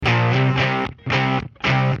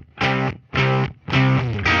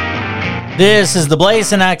This is the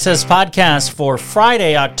Blaisin Access Podcast for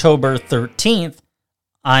Friday, October 13th.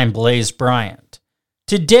 I'm Blaise Bryant.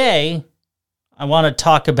 Today, I want to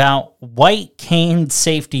talk about White Cane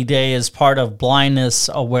Safety Day as part of Blindness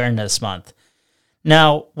Awareness Month.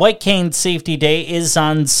 Now, White Cane Safety Day is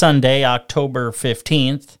on Sunday, October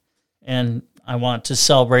 15th, and I want to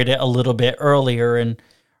celebrate it a little bit earlier. And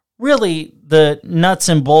really, the nuts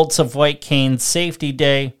and bolts of White Cane Safety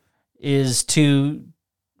Day is to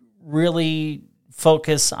really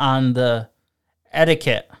focus on the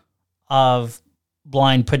etiquette of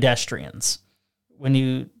blind pedestrians. When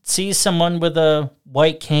you see someone with a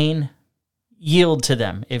white cane, yield to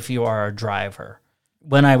them if you are a driver.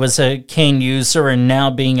 When I was a cane user and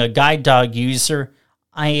now being a guide dog user,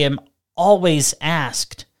 I am always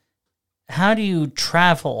asked, how do you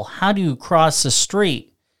travel? How do you cross the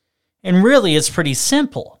street? And really, it's pretty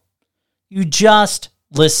simple. You just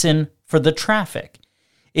listen for the traffic.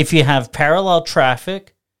 If you have parallel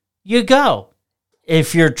traffic, you go.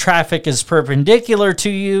 If your traffic is perpendicular to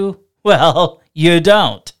you, well, you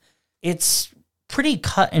don't. It's pretty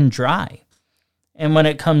cut and dry. And when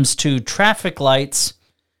it comes to traffic lights,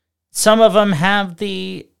 some of them have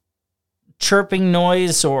the chirping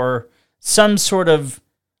noise or some sort of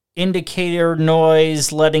indicator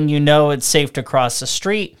noise letting you know it's safe to cross the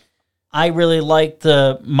street. I really like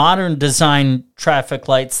the modern design traffic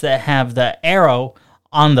lights that have the arrow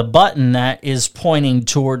on the button that is pointing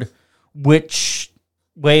toward which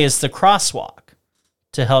way is the crosswalk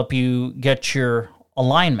to help you get your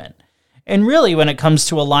alignment. And really, when it comes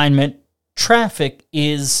to alignment, traffic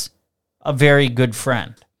is a very good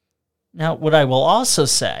friend. Now, what I will also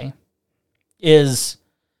say is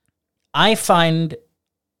I find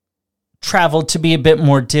travel to be a bit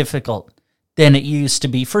more difficult than it used to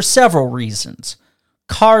be for several reasons.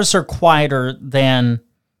 Cars are quieter than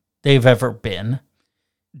they've ever been.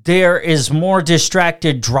 There is more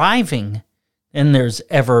distracted driving than there's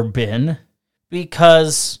ever been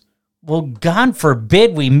because, well, God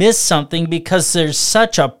forbid we miss something because there's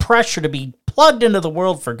such a pressure to be plugged into the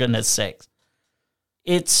world, for goodness sakes.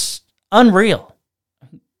 It's unreal.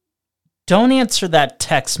 Don't answer that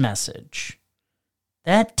text message.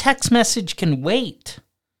 That text message can wait.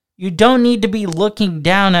 You don't need to be looking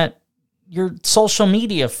down at your social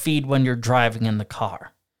media feed when you're driving in the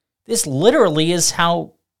car. This literally is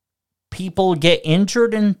how people get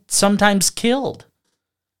injured and sometimes killed.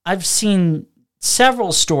 I've seen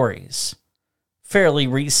several stories fairly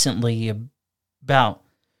recently about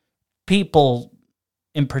people,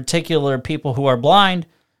 in particular people who are blind,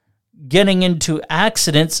 getting into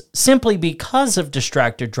accidents simply because of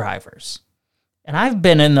distracted drivers. And I've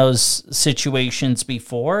been in those situations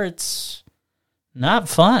before. It's not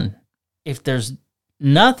fun. If there's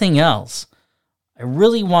nothing else, I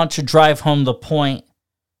really want to drive home the point.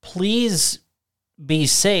 Please be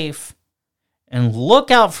safe and look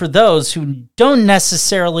out for those who don't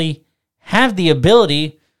necessarily have the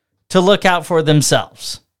ability to look out for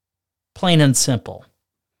themselves. Plain and simple.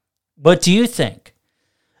 What do you think?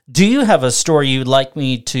 Do you have a story you'd like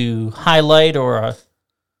me to highlight or a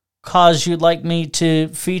cause you'd like me to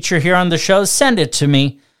feature here on the show? Send it to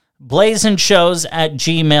me.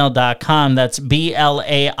 blaisinshows@gmail.com. That's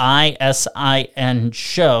BLAISIN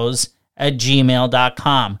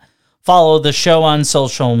shows@gmail.com. Follow the show on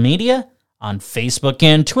social media, on Facebook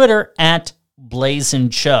and Twitter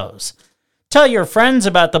 @Blaisin Shows. Tell your friends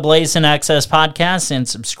about the Blaisin Access Podcast and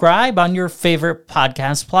subscribe on your favorite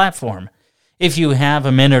podcast platform. If you have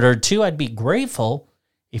a minute or two, I'd be grateful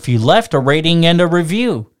if you left a rating and a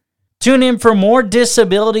review. Tune in for more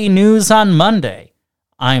disability news on Monday.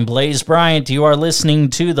 I'm Blaise Bryant. You are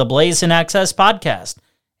listening to the Blaisin Access Podcast,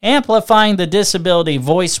 amplifying the disability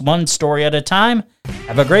voice one story at a time.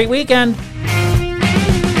 Have a great weekend.